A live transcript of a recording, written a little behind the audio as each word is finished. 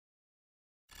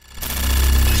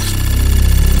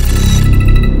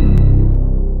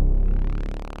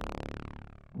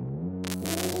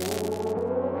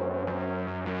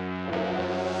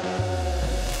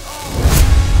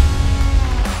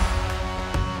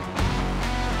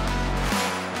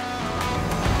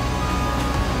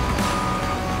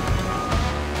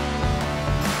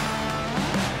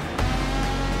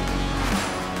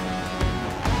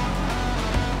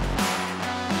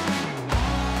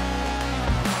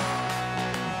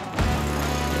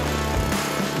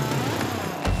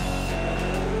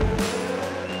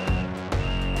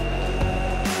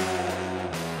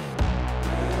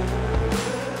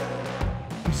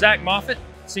Zach Moffitt,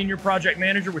 Senior Project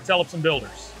Manager with Tellepsen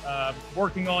Builders,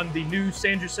 working on the new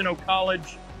San Jacinto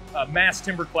College mass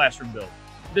timber classroom building.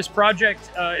 This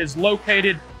project is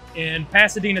located in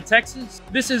Pasadena, Texas.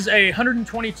 This is a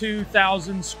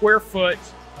 122,000 square foot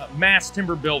mass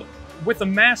timber building. With a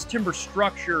mass timber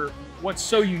structure, what's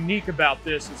so unique about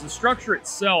this is the structure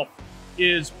itself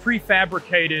is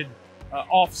prefabricated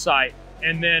off-site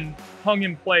and then hung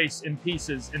in place in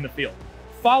pieces in the field.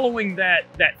 Following that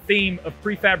theme of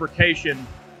prefabrication,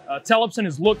 Tellepsen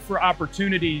has looked for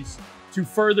opportunities to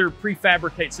further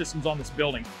prefabricate systems on this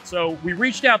building. So we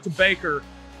reached out to Baker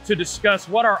to discuss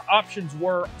what our options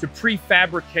were to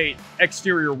prefabricate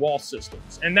exterior wall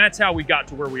systems. And that's how we got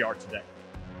to where we are today.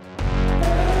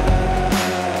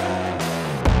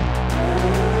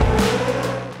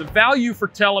 The value for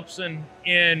Tellepsen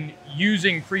in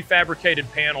using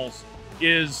prefabricated panels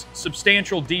is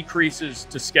substantial decreases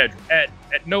to schedule at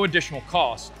no additional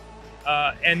cost.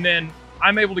 And then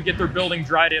I'm able to get their building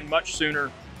dried in much sooner,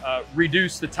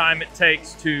 reduce the time it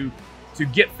takes to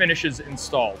get finishes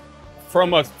installed.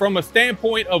 From a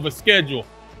standpoint of a schedule,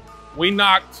 we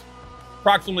knocked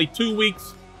approximately 2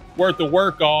 weeks worth of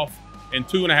work off in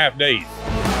 2.5 days.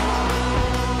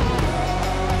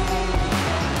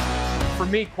 For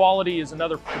me, quality is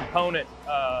another component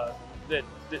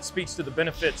that speaks to the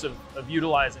benefits of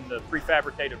utilizing the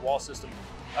prefabricated wall system.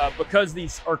 Because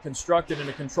these are constructed in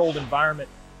a controlled environment,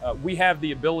 we have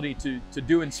the ability to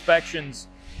do inspections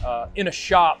in a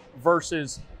shop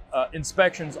versus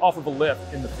inspections off of a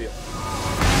lift in the field.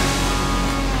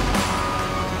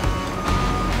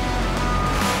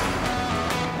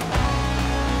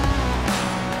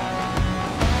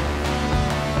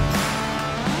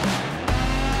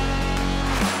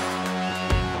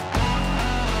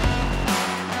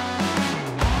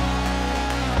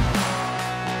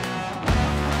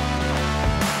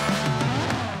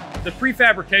 The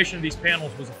prefabrication of these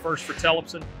panels was a first for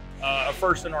Tellepsen, a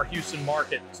first in our Houston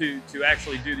market to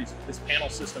actually do this panel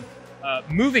system.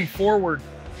 Moving forward,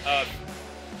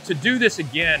 to do this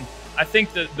again, I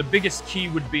think the biggest key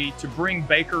would be to bring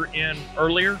Baker in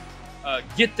earlier,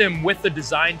 get them with the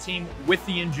design team, with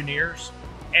the engineers,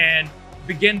 and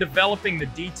begin developing the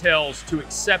details to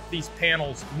accept these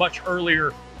panels much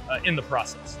earlier in the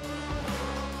process.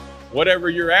 Whatever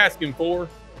you're asking for,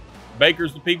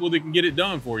 Baker's the people that can get it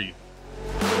done for you.